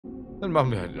Dann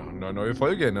machen wir halt noch eine neue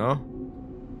Folge, ne?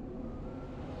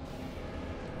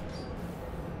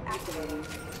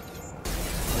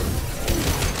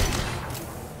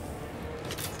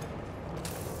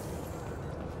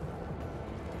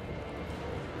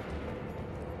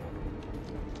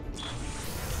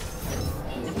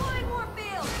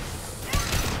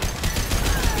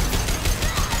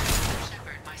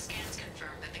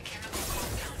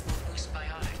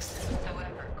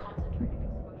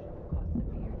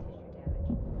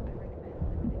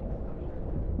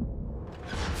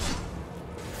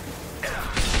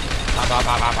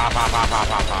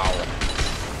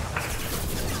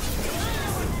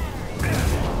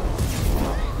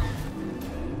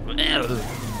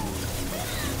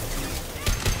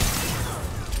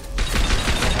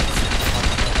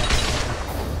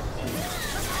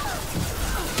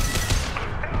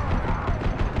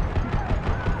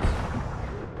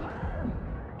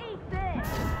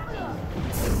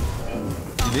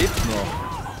 Die lebt noch.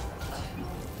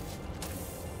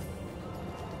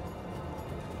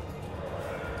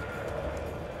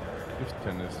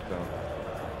 Giftkanister.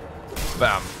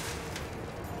 Bam.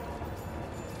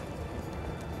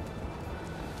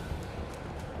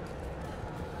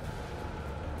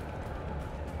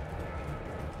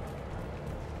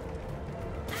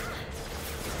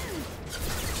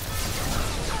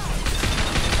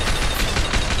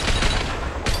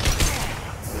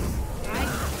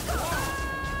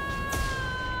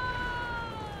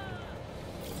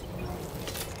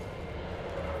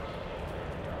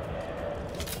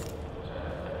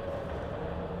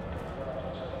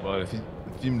 Boah, das sieht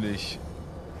ziemlich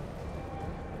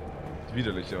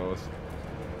widerlich aus.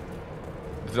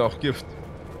 Das ist auch Gift.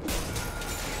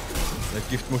 Das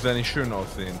Gift muss ja nicht schön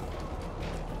aussehen.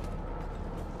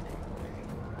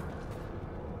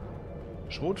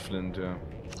 Schrotflinte.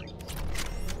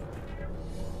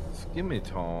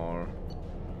 Skimitar.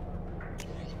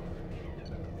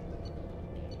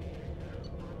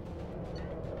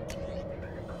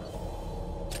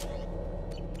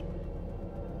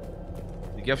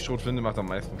 Die Giftschrotflinte macht am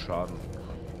meisten Schaden.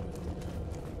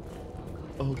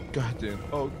 Oh Gott,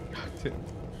 oh Gott.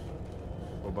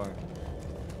 Vorbei.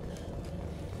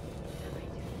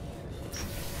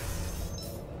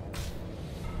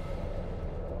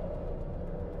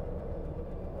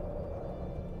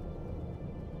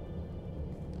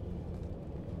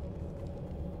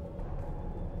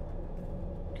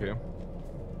 Okay.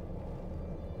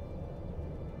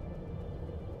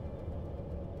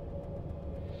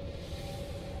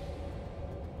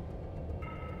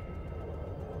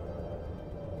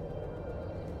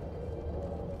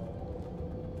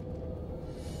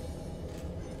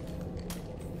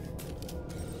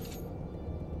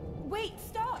 Wait,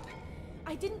 stop!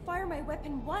 I didn't fire my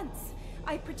weapon once.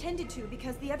 I pretended to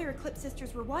because the other Eclipse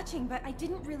sisters were watching, but I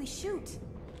didn't really shoot.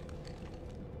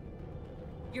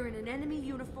 You're in an enemy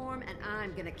uniform, and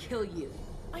I'm gonna kill you.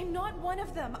 I'm not one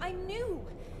of them. I'm new.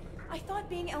 I thought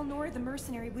being Elnora the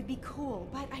mercenary would be cool,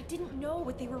 but I didn't know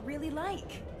what they were really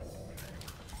like.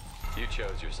 You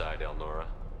chose your side, Elnora,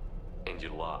 and you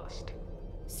lost.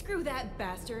 Screw that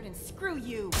bastard, and screw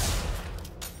you.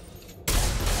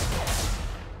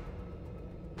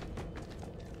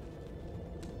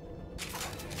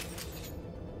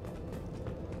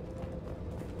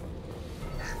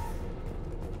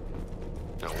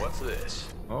 Now what's this?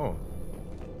 Oh.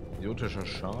 Idiotischer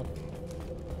Schaden.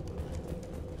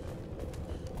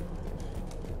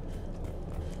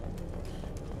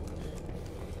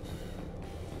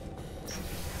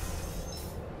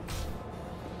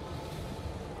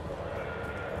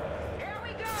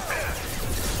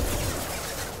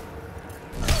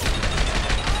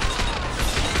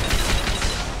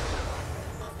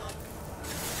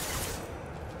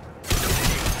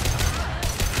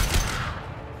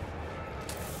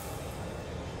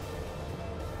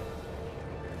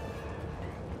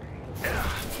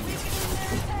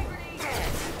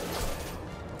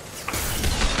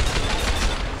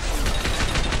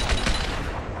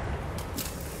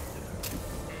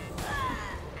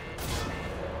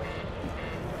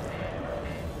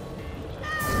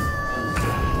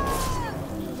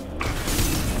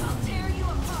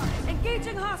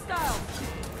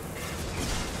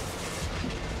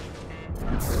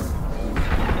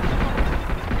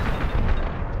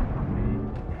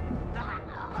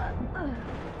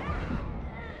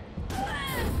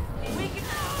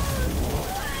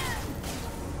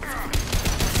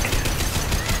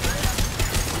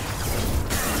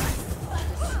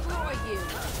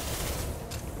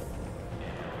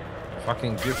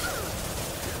 Fucking Gift.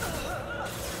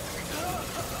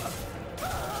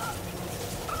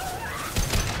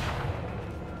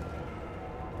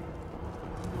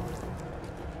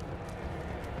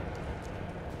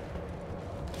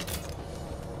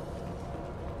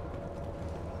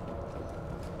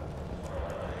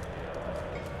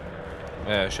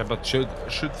 Shepard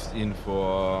schützt ihn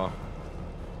vor...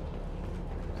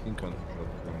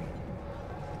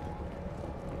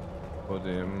 Vor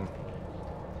dem...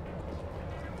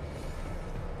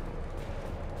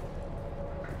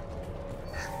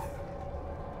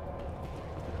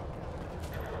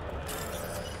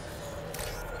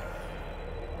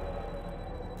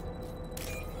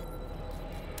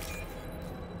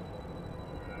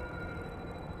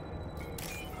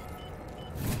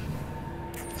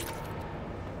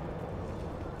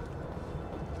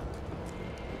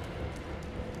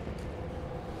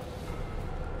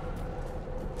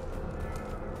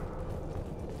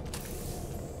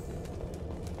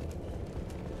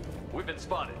 We've been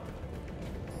spotted.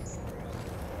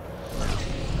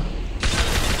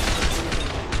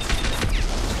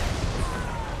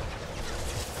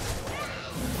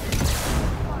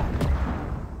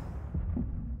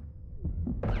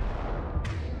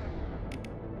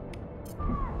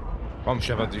 Komm,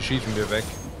 Shepard, die schießen wir weg.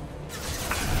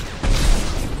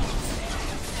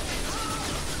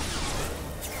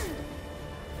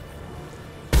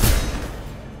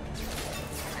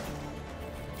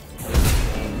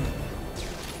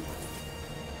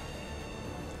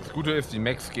 Das Gute ist, die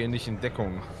Mechs gehen nicht in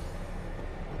Deckung.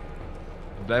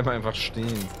 Die bleiben einfach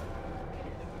stehen.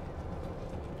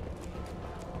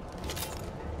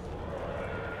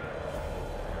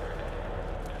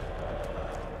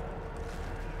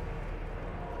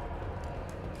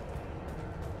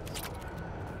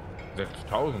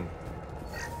 $6.000.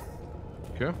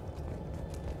 Okay.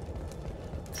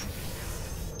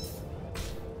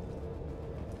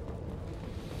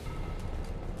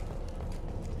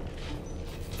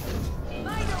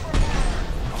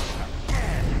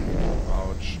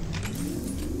 Autsch.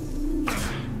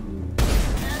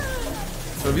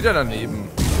 Schon wieder daneben.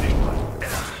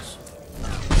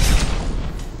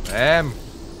 Der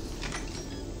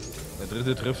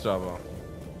dritte trifft aber.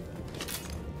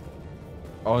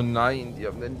 Oh nein, die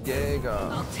haben einen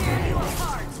Jäger.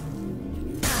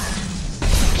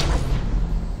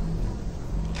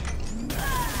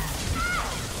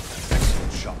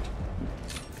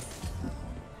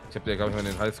 Ich hab dir, glaube ich, mal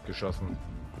in den Hals geschossen.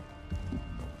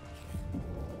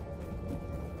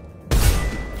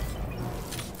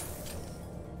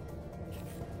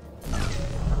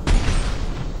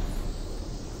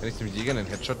 Kann ich dem Jäger einen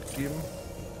Headshot geben?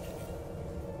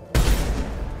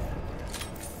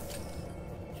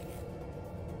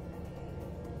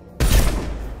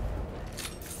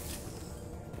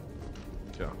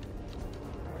 Tja.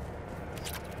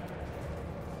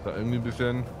 Das war irgendwie ein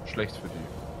bisschen schlecht für die.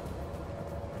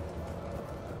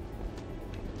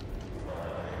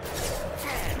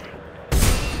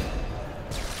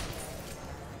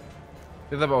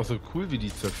 Das ist aber auch so cool, wie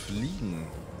die zerfliegen.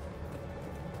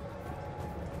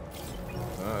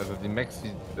 Ja, also die Mechs,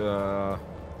 die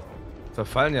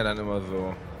zerfallen ja dann immer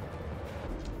so.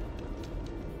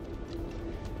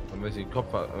 Und wenn ich den Kopf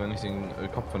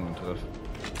von ihm treffe.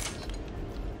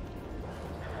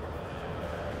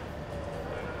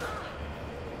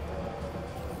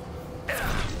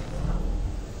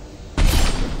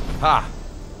 Ha!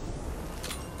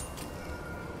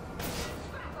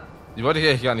 Die wollte ich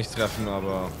eigentlich gar nicht treffen,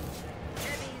 aber...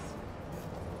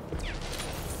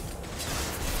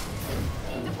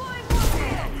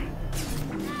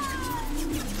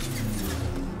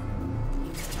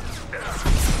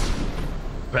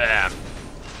 Bam!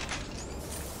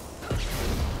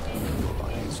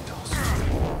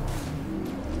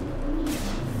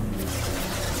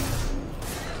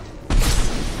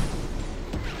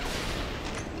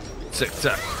 Zack,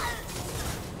 zack.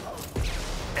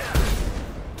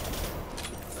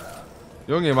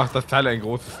 Junge, macht das Teil ein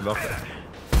großes Loch.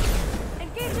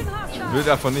 Ich will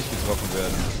davon nicht getroffen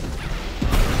werden.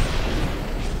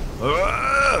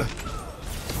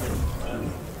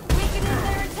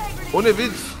 Ohne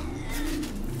Witz.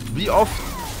 Wie oft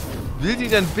will die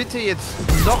denn bitte jetzt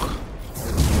noch?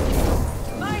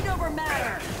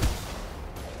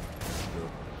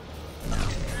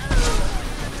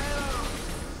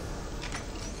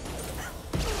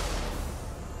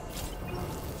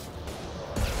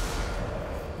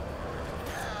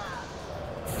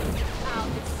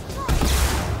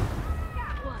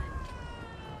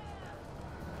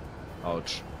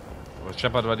 Autsch. Aber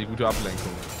Shepard war die gute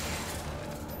Ablenkung.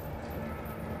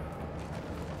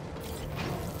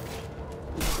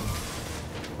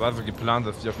 War so geplant,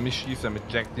 dass die auf mich schießt, damit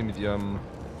Jack die mit ihrem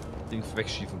Dings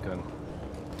wegschießen kann.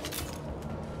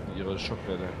 Mit ihrer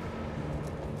Schockwelle.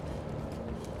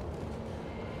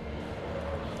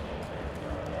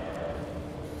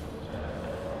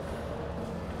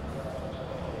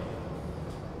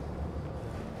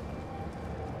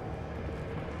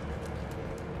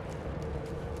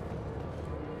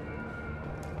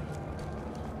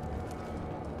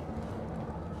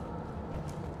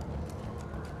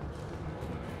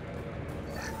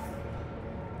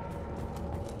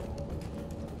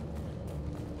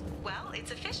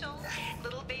 it's official.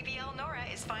 Little baby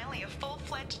Elnora is finally a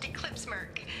full-fledged Eclipse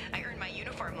merc. I earned my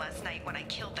uniform last night when I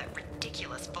killed that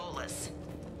ridiculous bolus.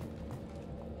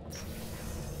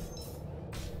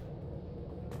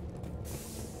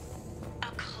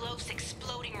 Up close,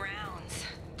 exploding rounds.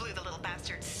 Blew the little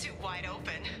bastard's suit wide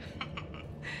open.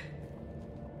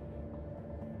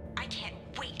 I can't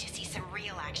wait to see some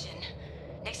real action.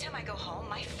 Next time I go home,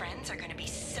 my friends are gonna be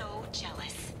so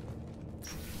jealous.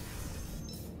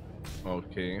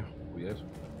 Okay, weird.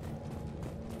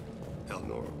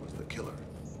 Elnora was the killer.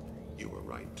 You were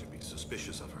right to be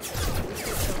suspicious of her.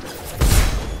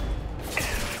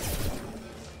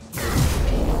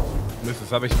 Mist,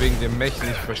 das habe ich wegen dem Mech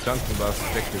nicht verstanden, was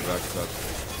Jack gesagt hat.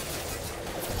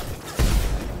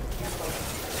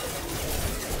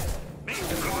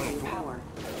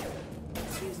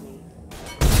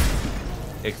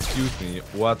 Excuse me,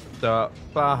 what the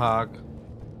fuck?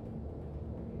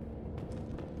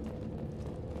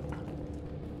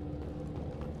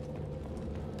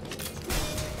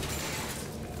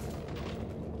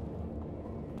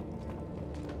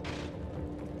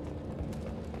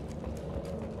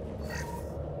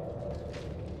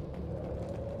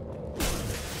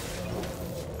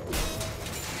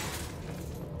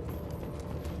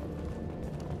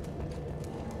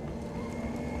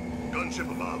 Gunship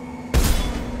above.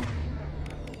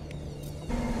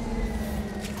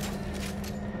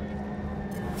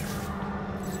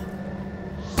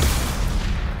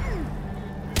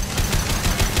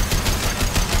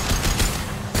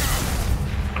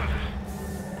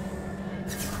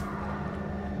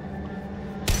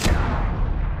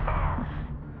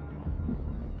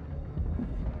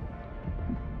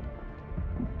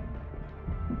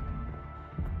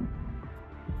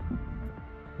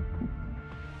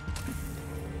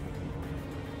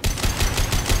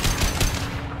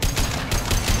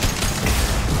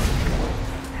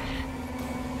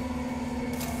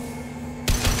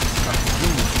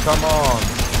 Come on.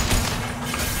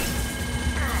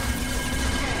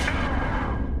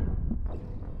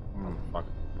 Fuck.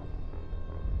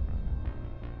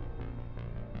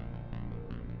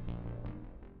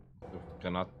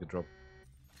 Granaten gedroppt.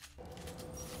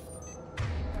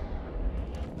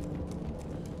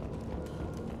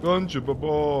 Gunship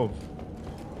above.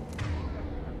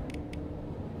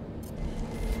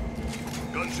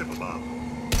 Gunship above.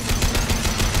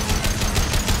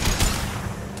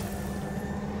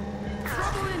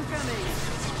 Trouble incoming!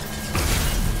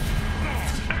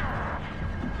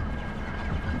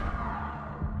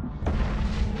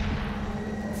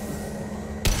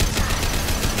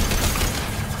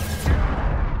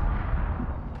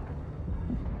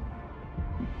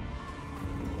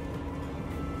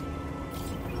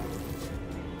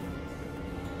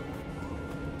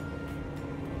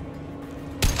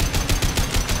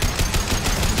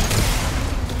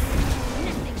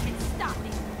 Nothing can stop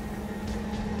me.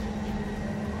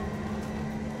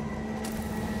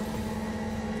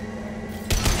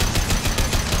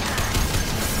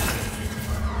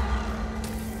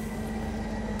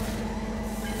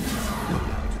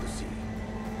 To the sea.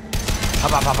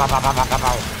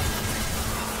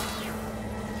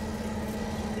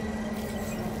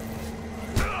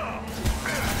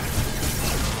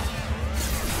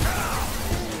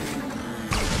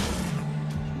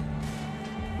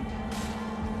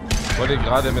 Ich wollte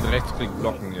gerade mit Rechtsklick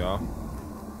blocken, ja.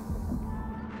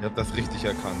 Ihr habt das richtig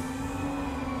erkannt.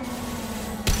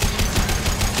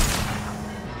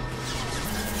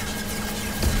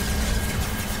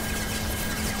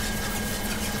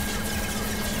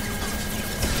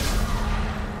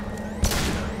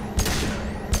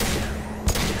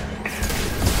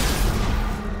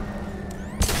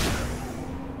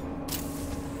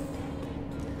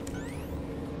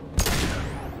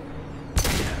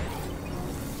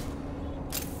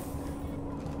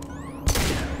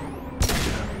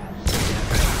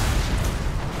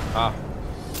 Ah.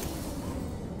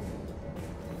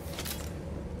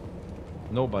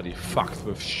 Nobody fucks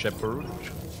with Shepherd.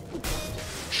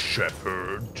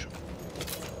 Shepherd.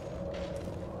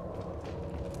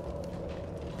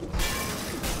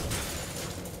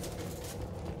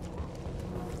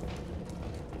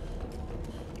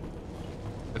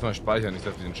 Erstmal speichern, nicht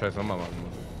dass ich den Scheiß nochmal machen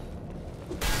muss.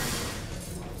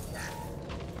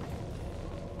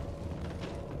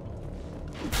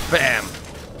 Bam!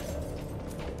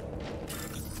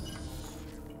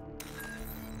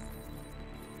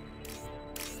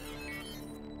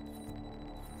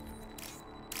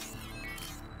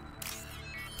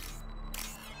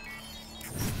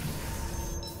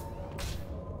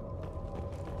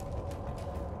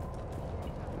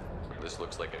 This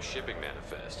looks like a shipping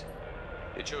manifest.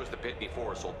 It shows the Pitney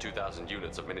 4 sold 2,000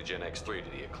 units of Minigen X3 to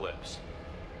the Eclipse,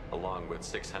 along with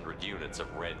 600 units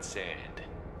of red sand.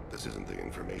 This isn't the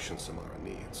information Samara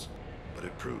needs, but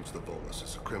it proves the Volus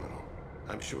is a criminal.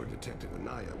 I'm sure Detective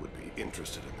Anaya would be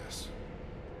interested in this.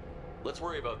 Let's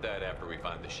worry about that after we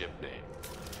find the ship name.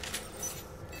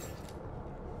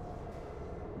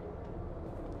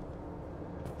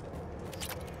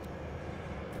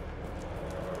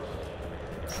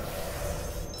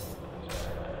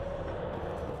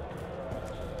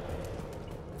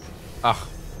 Ach,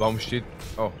 warum steht...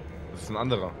 Oh, das ist ein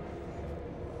anderer.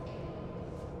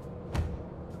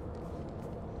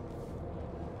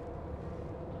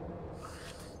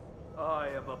 I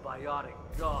am a biotic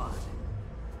god.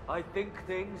 I think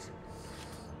things,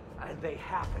 and they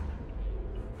happen.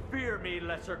 Fear me,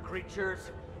 lesser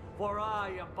creatures, for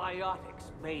I am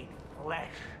biotics made flesh.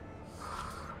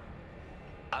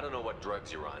 I don't know what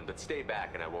drugs you're on, but stay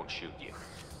back and I won't shoot you.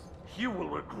 You will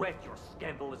regret your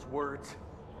scandalous words.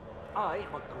 I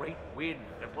am a great wind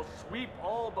that will sweep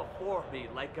all before me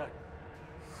like a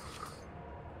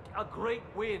great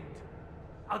wind.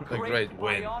 A great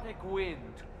wind. biotic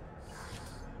wind.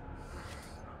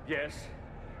 Yes,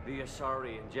 the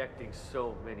Asari injecting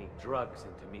so many drugs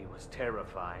into me was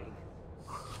terrifying.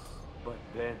 But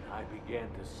then I began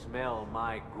to smell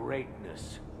my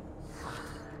greatness.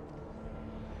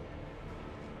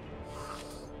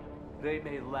 They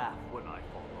may laugh when I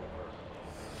fall over,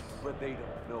 but they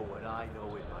don't know what I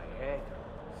know in my head.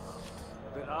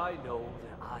 That I know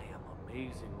that I am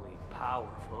amazingly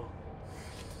powerful.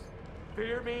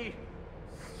 Fear me?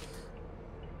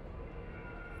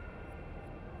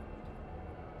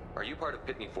 Are you part of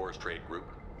Pitney 4's trade group?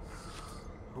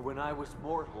 When I was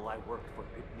mortal, I worked for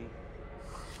Pitney.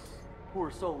 Poor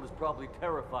soul is probably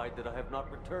terrified that I have not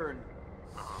returned.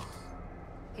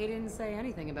 He didn't say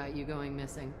anything about you going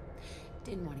missing.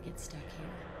 Didn't want to get stuck here.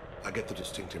 I get the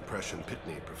distinct impression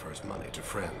Pitney prefers money to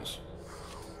friends.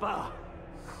 Bah!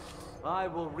 I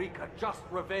will wreak a just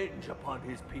revenge upon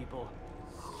his people.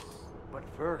 But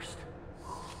first,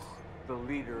 the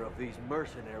leader of these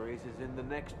mercenaries is in the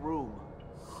next room.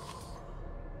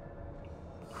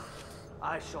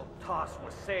 I shall toss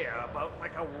Wasea about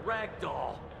like a rag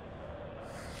doll.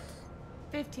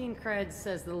 15 creds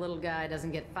says the little guy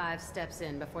doesn't get 5 steps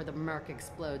in before the Merc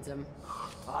explodes him.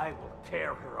 I will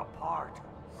tear her apart.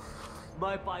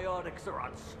 My biotics are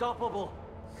unstoppable.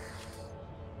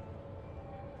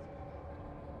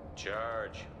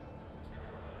 Charge.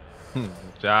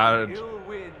 Charge. Ill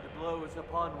wind blows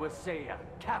upon Wasea,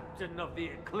 captain of the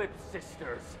Eclipse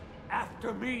sisters.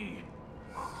 After me.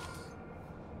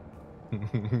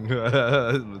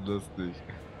 Das wird lustig.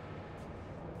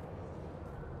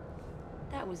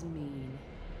 That was mean,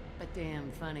 but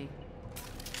damn funny.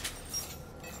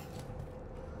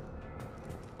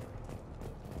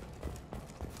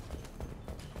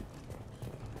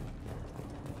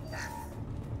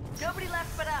 Nobody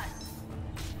left but us.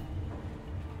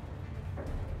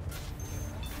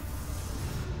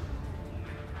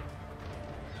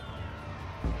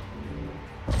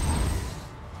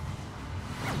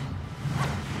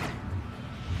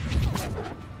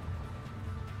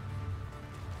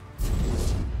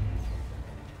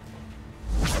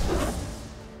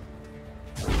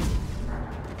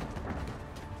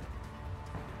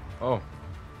 Oh.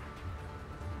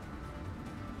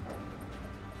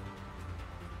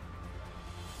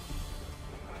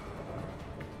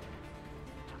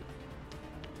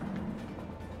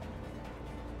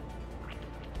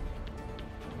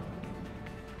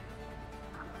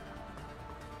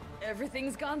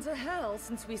 Everything's gone to hell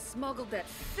since we smuggled that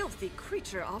filthy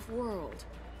creature off-world.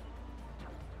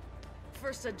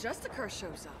 First a Justicar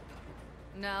shows up.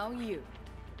 Now you.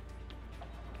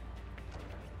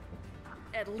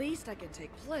 At least I can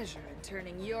take pleasure in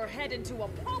turning your head into a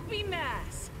pulpy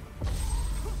mass.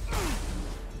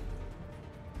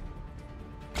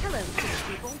 Hello, fish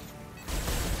people.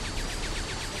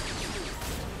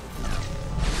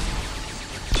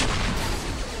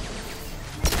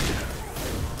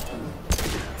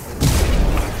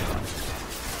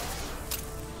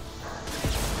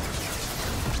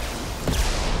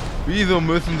 Wieso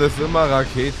müssen das immer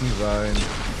Raketen sein?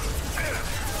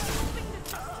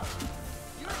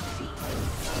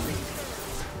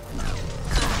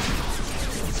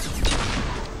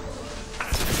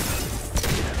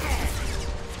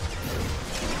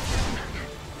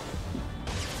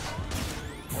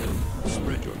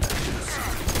 Spread your magic.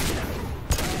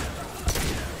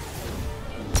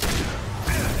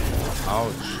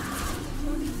 Autsch.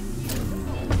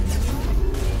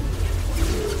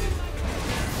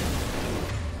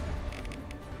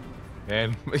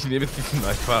 Man, ich nehme jetzt diesen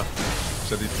einfach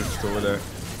anstatt die Pistole.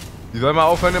 Die soll mal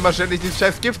aufhören, immer ständig dieses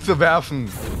scheiß Gift zu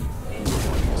werfen.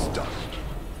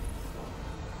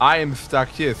 I'm stuck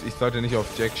here. Ich sollte nicht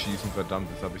auf Jack schießen, verdammt,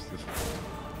 jetzt habe ich das.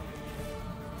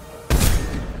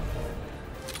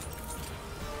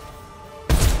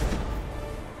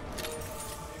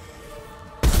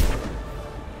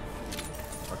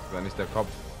 Das war nicht der Kopf.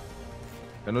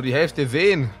 Ich kann nur die Hälfte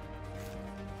sehen.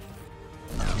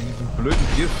 In diesem blöden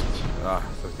Gift. Ah,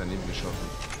 das habe ich daneben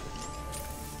geschossen.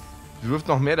 Sie wirft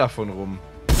noch mehr davon rum.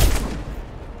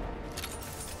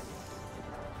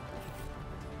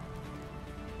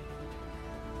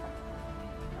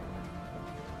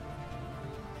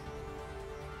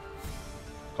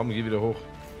 Komm, geh wieder hoch.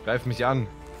 Greif mich an.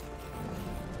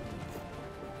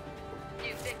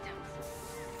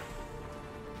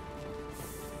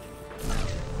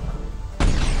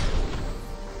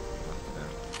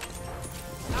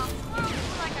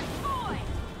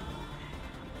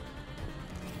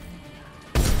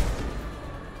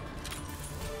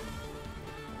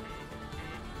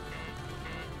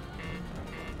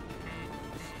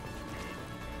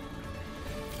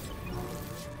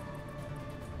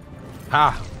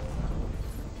 Ha!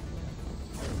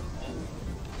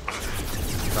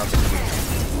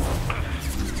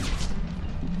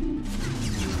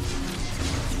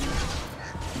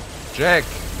 Jack,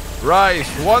 rise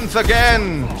once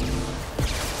again!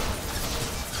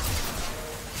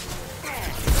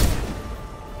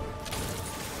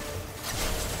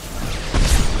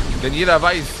 Denn jeder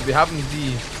weiß, wir haben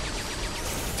die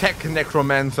Tech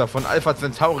Necromancer von Alpha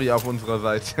Centauri auf unserer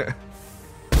Seite.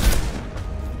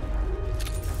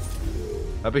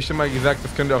 Habe ich schon mal gesagt,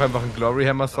 das könnte auch einfach ein Glory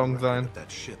Hammer Song sein.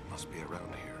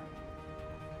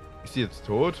 Ist sie jetzt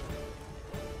tot?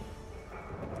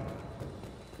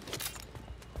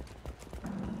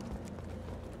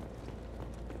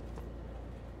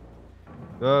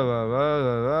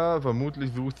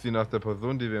 Vermutlich sucht sie nach der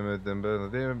Person, die wir mit dem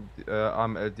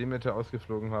AML Demeter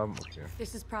ausgeflogen haben. Okay.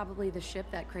 This is probably the ship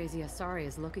that crazy Asari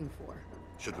is looking for.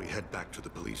 Should we head back to the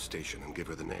police station and give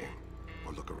her the name,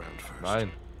 or look around first?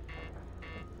 Nein.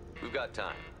 We've got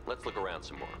time. Let's look around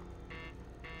some more.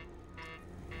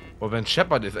 Oh, wenn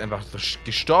Shepard ist einfach so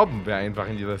gestorben wäre einfach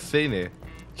in dieser Szene.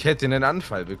 Ich hätte einen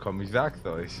Anfall bekommen, ich sag's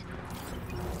euch.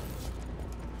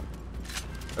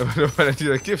 Aber nur weil er in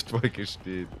dieser Giftwolke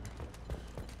steht.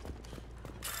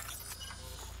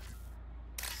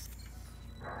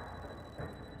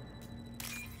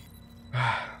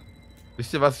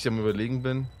 Wisst ihr, was ich am Überlegen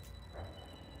bin?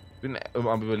 Ich bin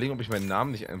am Überlegen, ob ich meinen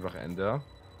Namen nicht einfach ändere.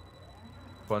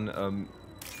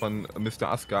 Von Mr.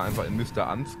 Asgard einfach in Mr.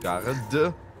 Ansgard.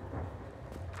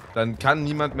 Dann kann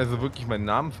niemand mehr so wirklich meinen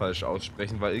Namen falsch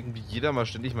aussprechen, weil irgendwie jeder mal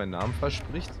ständig meinen Namen falsch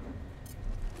spricht.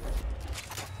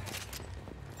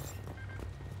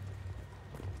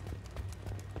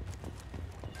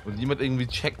 Und niemand irgendwie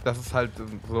checkt, dass es halt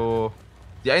so...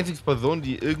 Die einzige Person,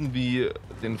 die irgendwie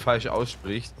den falsch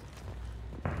ausspricht,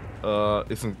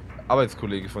 ist ein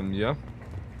Arbeitskollege von mir.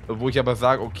 Wo ich aber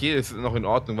sage, okay, das ist noch in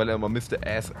Ordnung, weil er immer Mr.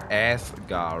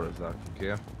 Asgard sagt,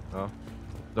 okay. Ja.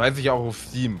 So heißt ich auch auf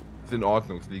Steam. Ist in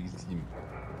Ordnung, ist legitim.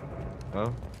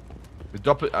 Ja. Mit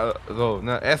Doppel... also,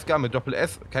 ne, Asgard mit Doppel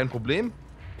S, kein Problem.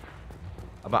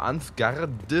 Aber Ansgard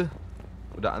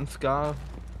oder Ansgar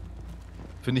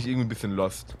finde ich irgendwie ein bisschen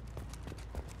lost.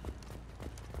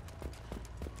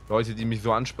 Leute, die mich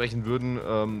so ansprechen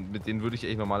würden, mit denen würde ich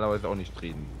echt normalerweise auch nicht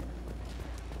reden.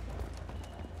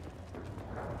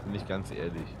 Bin ich ganz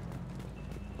ehrlich.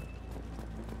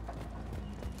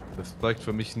 Das zeugt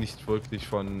für mich nicht wirklich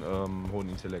von hohem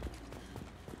Intellekt.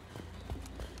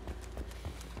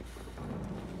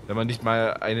 Wenn man nicht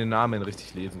mal einen Namen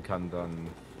richtig lesen kann, dann...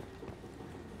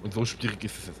 Und so schwierig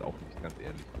ist es jetzt auch nicht, ganz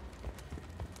ehrlich.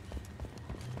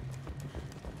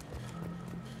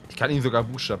 Ich kann ihn sogar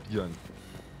buchstabieren.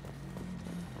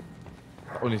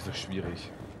 Auch nicht so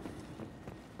schwierig.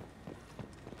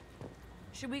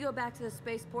 Should we go back to the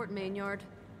spaceport main yard?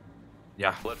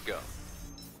 Ja. Let's go.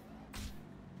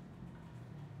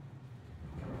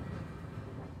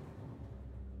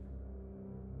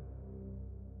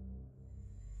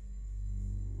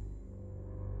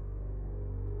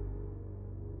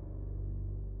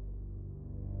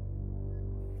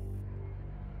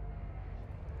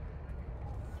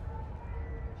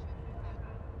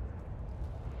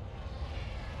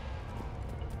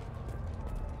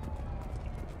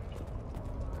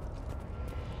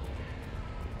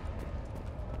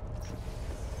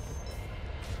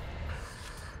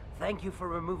 Thank you for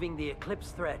removing the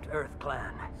Eclipse threat, Earth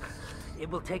Clan. It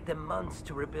will take them months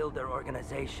to rebuild their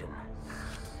organization.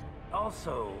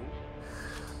 Also,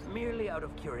 merely out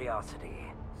of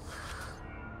curiosity,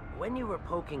 When you were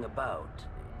poking about,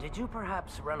 did you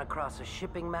perhaps run across a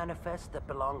shipping manifest that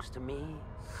belongs to me?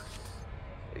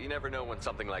 You never know when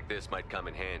something like this might come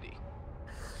in handy.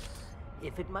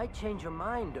 If it might change your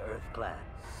mind, EarthClan,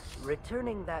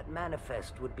 returning that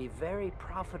manifest would be very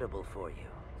profitable for you.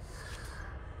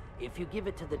 If you give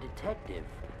it to the detective,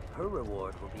 her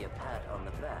reward will be a pat on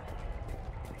the back.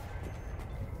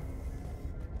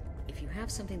 If you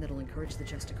have something that'll encourage the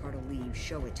Justicar to leave,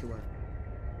 show it to her.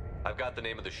 I've got the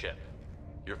name of the ship.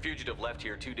 Your fugitive left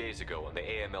here 2 days ago on the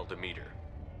AML Demeter.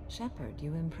 Shepard,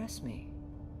 you impress me.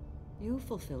 You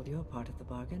fulfilled your part of the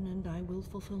bargain, and I will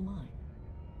fulfill mine.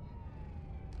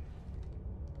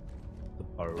 The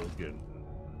bargain.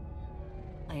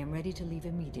 I am ready to leave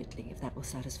immediately, if that will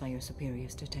satisfy your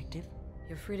superiors, Detective.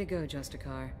 You're free to go,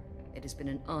 Justicar. It has been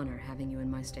an honor having you in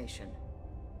my station.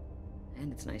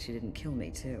 And it's nice you didn't kill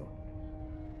me, too.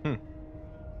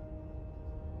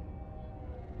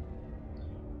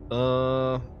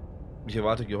 Ich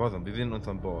erwarte Gehorsam. Wir sehen uns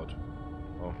an Bord.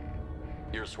 Oh.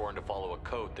 You're sworn to follow a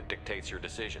code that dictates your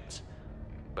decisions.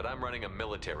 But I'm running a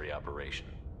military operation.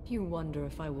 You wonder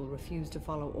if I will refuse to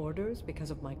follow orders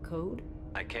because of my code?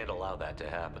 I can't allow that to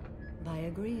happen. By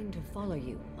agreeing to follow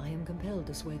you, I am compelled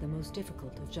to swear the most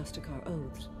difficult of Justicar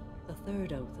oaths, the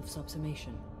third oath of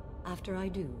subsumation. After I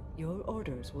do, your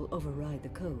orders will override the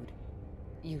code.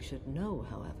 You should know,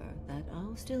 however, that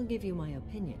I'll still give you my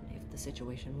opinion if the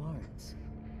situation warrants.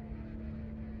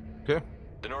 Okay.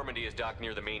 The Normandy is docked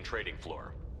near the main trading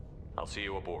floor. I'll see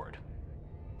you aboard.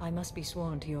 I must be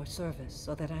sworn to your service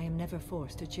so that I am never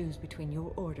forced to choose between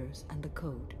your orders and the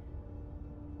code.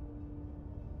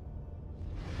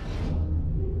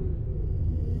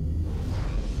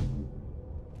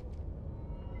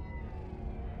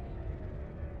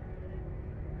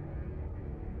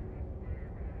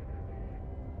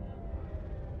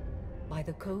 By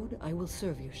the code, I will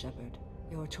serve you, Shepard.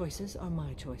 Your choices are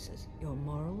my choices. Your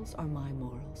morals are my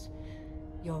morals.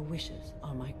 Your wishes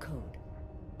are my code.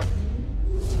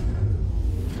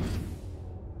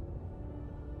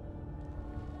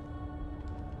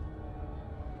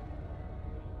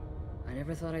 I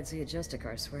never thought I'd see a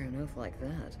Justicar swear an oath like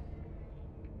that.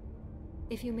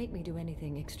 If you make me do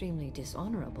anything extremely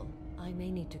dishonorable, I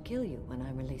may need to kill you when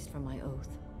I'm released from my oath.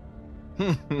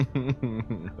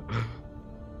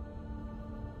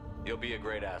 You'll be a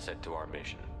great asset to our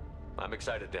mission. I'm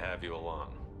excited to have you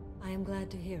along. I am glad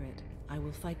to hear it. I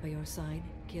will fight by your side,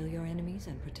 kill your enemies,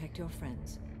 and protect your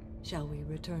friends. Shall we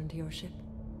return to your ship?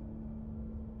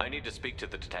 I need to speak to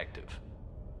the detective.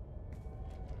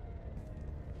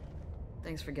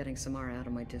 Thanks for getting Samara out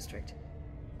of my district.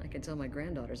 I can tell my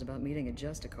granddaughters about meeting a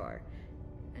Justicar.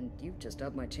 And you've just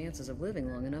upped my chances of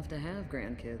living long enough to have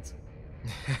grandkids.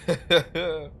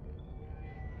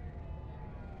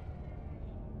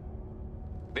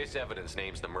 This evidence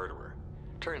names the murderer.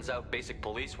 Turns out basic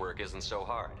police work isn't so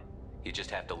hard. You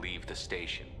just have to leave the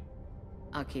station.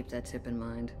 I'll keep that tip in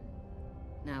mind.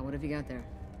 Now, what have you got there?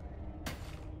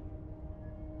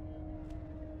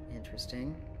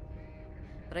 Interesting.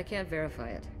 But I can't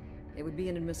verify it. It would be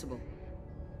inadmissible.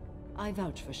 I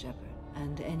vouch for Shepard,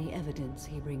 and any evidence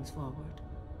he brings forward.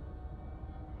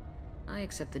 I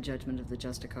accept the judgment of the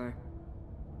Justicar.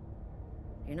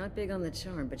 You're not big on the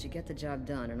charm, but you get the job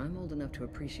done, and I'm old enough to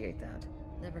appreciate that.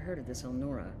 Never heard of this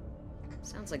Elnora.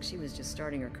 Sounds like she was just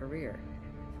starting her career.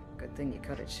 Good thing you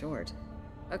cut it short.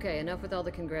 Okay, enough with all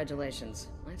the congratulations.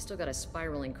 I've still got a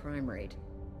spiraling crime rate.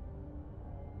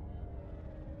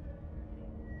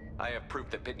 I have proof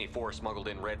that Pitney 4 smuggled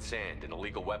in red sand and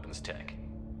illegal weapons tech.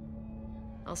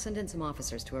 I'll send in some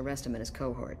officers to arrest him and his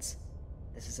cohorts.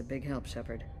 This is a big help,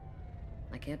 Shepard.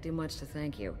 I can't do much to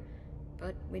thank you,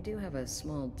 but we do have a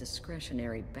small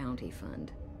discretionary bounty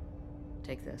fund.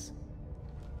 Take this.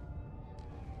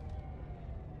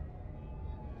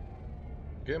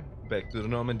 Okay, back to the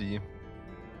Normandy.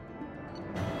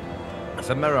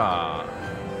 Samara,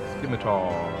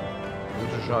 Scimitar,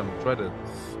 gute Schaden,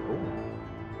 Credits.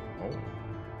 Oh.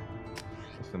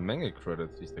 Das ist eine Menge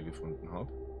Credits, die ich da gefunden habe.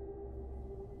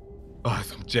 Oh,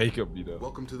 jetzt kommt Jacob wieder.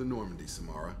 Welcome to the Normandy,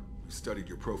 Samara. We studied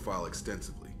your profile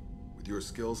extensively. With your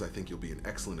skills, I think you'll be an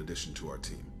excellent addition to our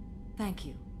team. Thank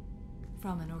you.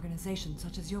 From an organization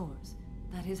such as yours,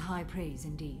 that is high praise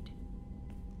indeed.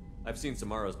 I've seen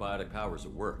Samara's biotic powers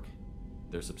at work.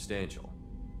 They're substantial.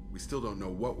 We still don't know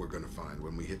what we're going to find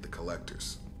when we hit the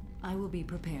collectors. I will be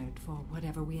prepared for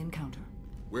whatever we encounter.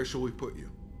 Where shall we put you?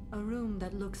 A room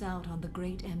that looks out on the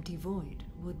great empty void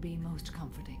would be most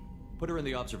comforting. Put her in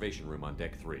the observation room on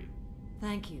deck 3.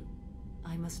 Thank you.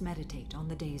 I must meditate on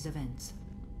the day's events.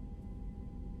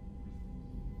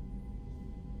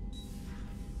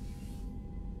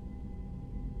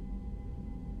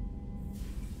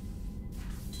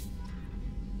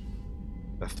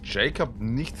 Jacob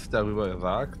nichts darüber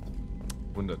sagt,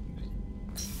 wundert mich.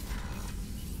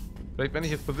 Vielleicht, wenn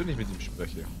ich jetzt persönlich mit ihm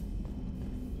spreche.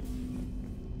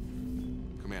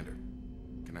 Commander,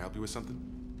 can I help you with something?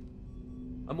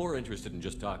 I'm more interested in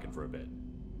just talking for a bit.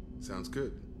 Sounds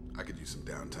good. I could use some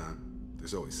downtime.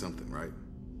 There's always something, right?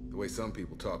 The way some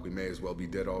people talk, we may as well be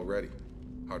dead already.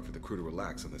 Hard for the crew to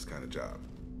relax on this kind of job.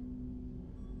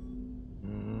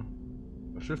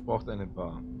 Das Schiff braucht eine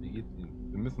Bar. Wie geht's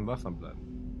Ihnen? Wir müssen wachsam bleiben.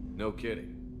 No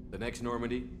kidding. The next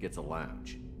Normandy gets a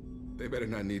lounge. They better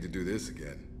not need to do this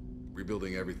again.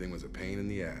 Rebuilding everything was a pain in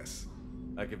the ass.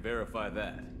 I can verify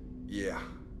that. Yeah,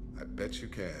 I bet you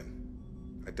can.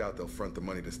 I doubt they'll front the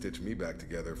money to stitch me back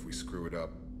together if we screw it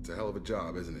up. It's a hell of a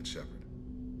job, isn't it, Shepard?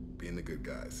 Being the good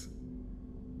guys.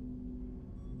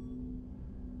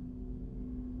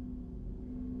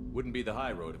 Wouldn't be the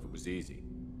high road if it was easy.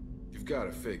 You've got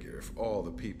to figure, if all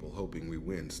the people hoping we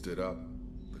win stood up,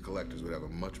 the collectors would have a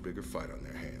much bigger fight on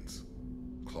their hands.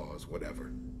 Claws,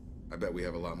 whatever. I bet we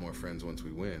have a lot more friends once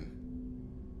we win.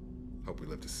 Hope we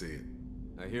live to see it.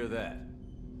 I hear that.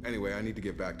 Anyway, I need to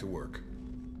get back to work.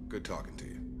 Good talking to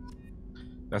you.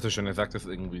 Hast du schon gesagt, dass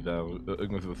irgendwie da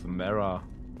irgendwas über Samara.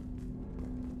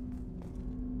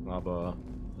 Aber,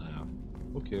 naja.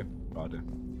 Okay, schade.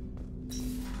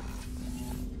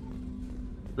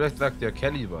 Vielleicht sagt ja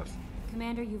Kelly was.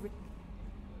 Commander,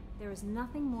 there is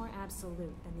nothing more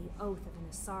absolute than the oath of an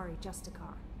Asari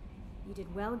Justicar. You did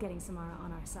well getting Samara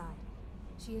on our side.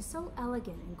 She is so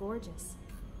elegant and gorgeous.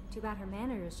 Too bad her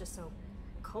manner is just so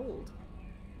cold.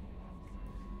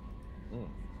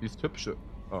 Die ist hübscher.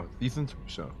 Oh, die sind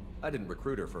hübscher. I didn't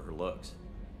recruit her for her looks.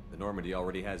 The Normandy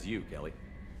already has you, Kelly.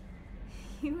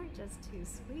 You are just too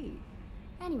sweet.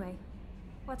 Anyway,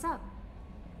 what's up?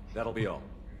 That'll be all.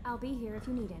 I'll be here if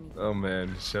you need anything. Oh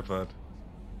man, Shepard.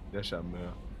 Der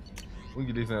Charmeur.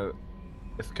 Ungelesener.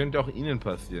 Es könnte auch Ihnen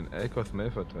passieren. Elkos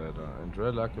Mailverteiler.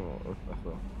 Andrea lag im...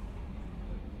 Achso.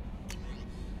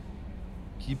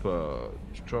 Keeper.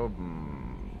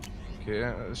 Strauben.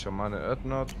 Okay, Schamane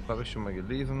Earthnot. Habe ich schon mal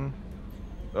gelesen.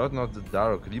 Earthnot the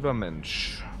Dark. Lieber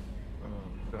Mensch.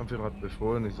 Der Anführer hat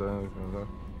befohlen, ich soll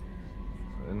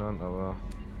erinnern, aber...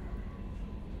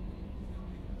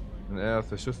 Wenn er aus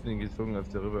der Schusslinie gezogen, als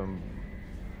der rüber im...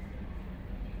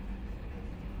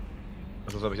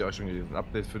 Also das habe ich auch schon gelesen.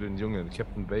 Update für den Jungen,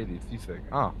 Captain Bailey, CSAC.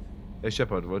 Ah, Herr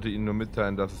Shepard wollte Ihnen nur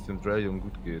mitteilen, dass es dem Drell-Jungen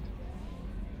gut geht.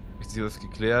 Ich sehe das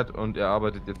geklärt und er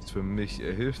arbeitet jetzt für mich.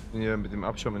 Er hilft mir mit dem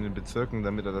Abschaum in den Bezirken,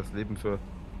 damit er das Leben für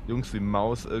Jungs wie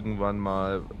Maus irgendwann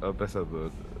mal besser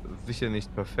wird. Sicher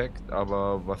nicht perfekt,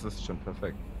 aber was ist schon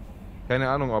perfekt? Keine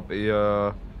Ahnung, ob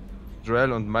ihr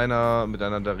Drell und meiner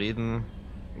miteinander reden.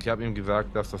 Ich habe ihm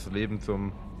gesagt, dass das Leben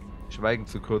zum Schweigen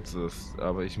zu kurz ist,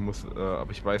 aber ich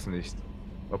weiß nicht,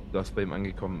 ob das bei ihm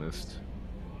angekommen ist.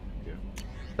 Okay.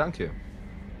 Danke.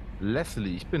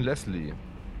 Leslie, ich bin Leslie.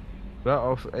 Hör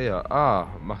auf, ja.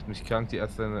 Macht mich krank, die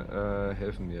Ärzte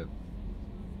helfen mir.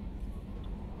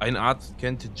 Ein Arzt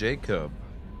kennt Jacob.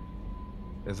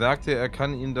 Er sagte, er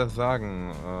kann Ihnen das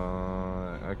sagen.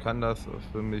 Er kann das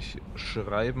für mich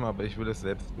schreiben, aber ich will es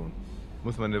selbst tun. Ich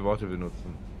muss meine Worte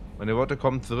benutzen. Meine Worte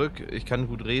kommen zurück. Ich kann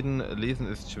gut reden. Lesen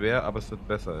ist schwer, aber es wird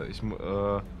besser. Ich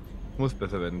muss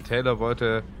besser werden. Taylor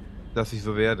wollte, dass ich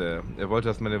so werde. Er wollte,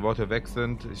 dass meine Worte weg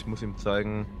sind. Ich muss ihm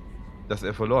zeigen, dass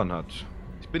er verloren hat.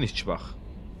 Ich bin nicht schwach.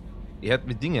 Er hat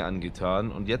mir Dinge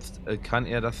angetan und jetzt kann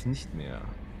er das nicht mehr.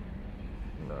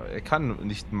 Er kann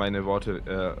nicht meine Worte,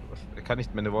 er kann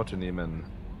nicht meine Worte nehmen.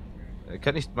 Er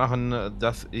kann nicht machen,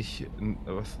 dass ich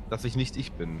nicht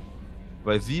ich bin.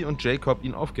 Weil sie und Jacob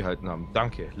ihn aufgehalten haben.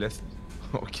 Danke, Leslie.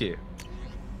 Okay.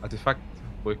 Artefakt,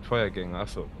 Projekt Feuergänger,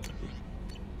 achso.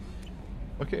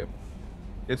 Okay.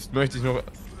 Jetzt möchte ich noch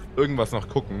irgendwas noch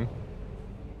gucken.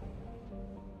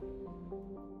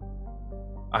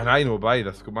 Ach nein, wobei,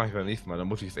 das mache ich beim nächsten Mal. Da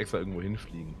muss ich jetzt extra irgendwo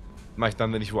hinfliegen. Mache ich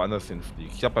dann, wenn ich woanders hinfliege.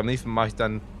 Ich glaube, beim nächsten Mal mache ich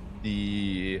dann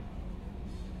die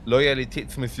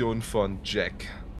Loyalitätsmission von Jack.